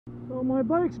So my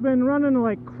bike's been running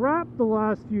like crap the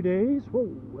last few days. Whoa,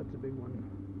 that's a big one.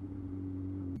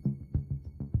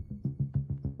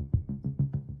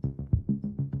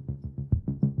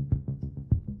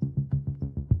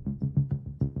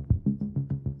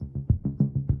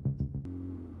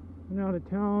 Been out of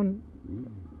town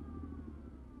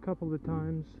a couple of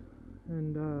times,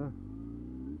 and the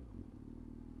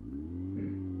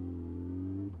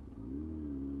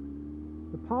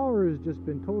power has just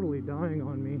been totally dying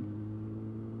on me.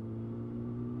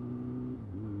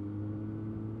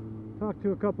 Talked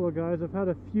to a couple of guys. I've had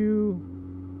a few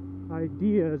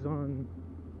ideas on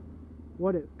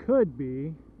what it could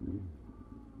be.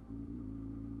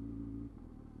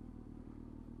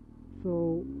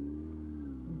 So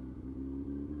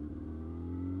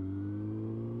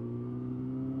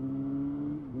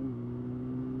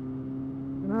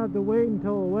I have to wait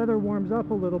until the weather warms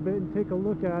up a little bit and take a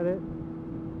look at it.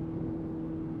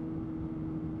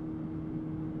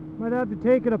 Might have to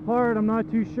take it apart, I'm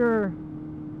not too sure.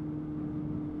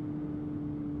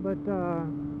 But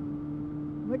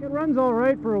like it runs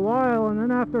alright for a while, and then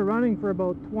after running for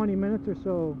about 20 minutes or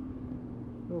so,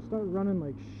 it'll start running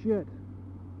like shit.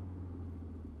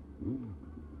 So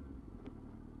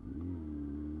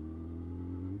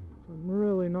I'm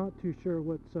really not too sure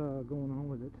what's going on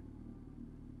with it.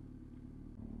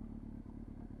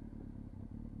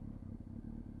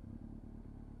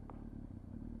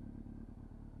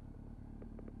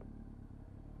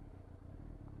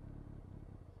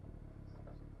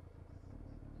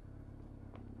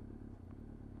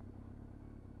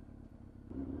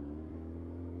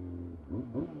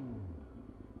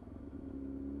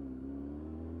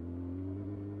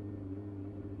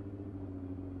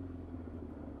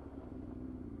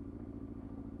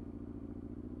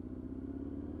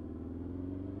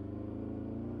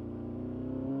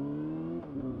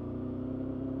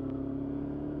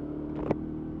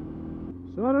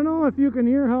 So I don't know if you can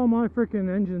hear how my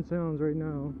freaking engine sounds right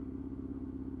now.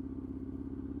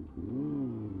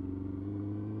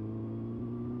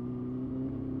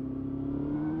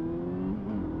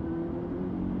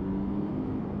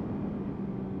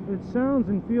 It sounds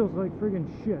and feels like friggin'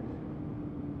 shit.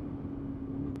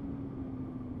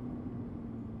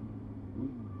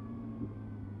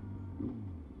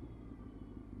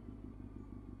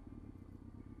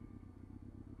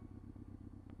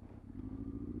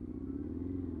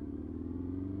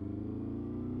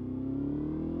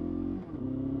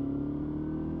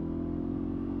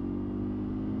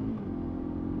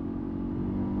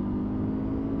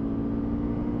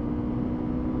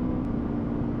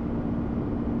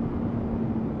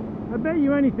 I bet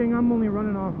you anything I'm only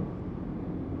running off of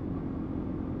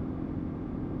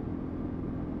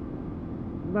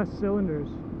less cylinders.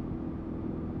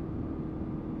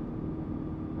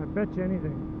 I bet you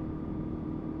anything.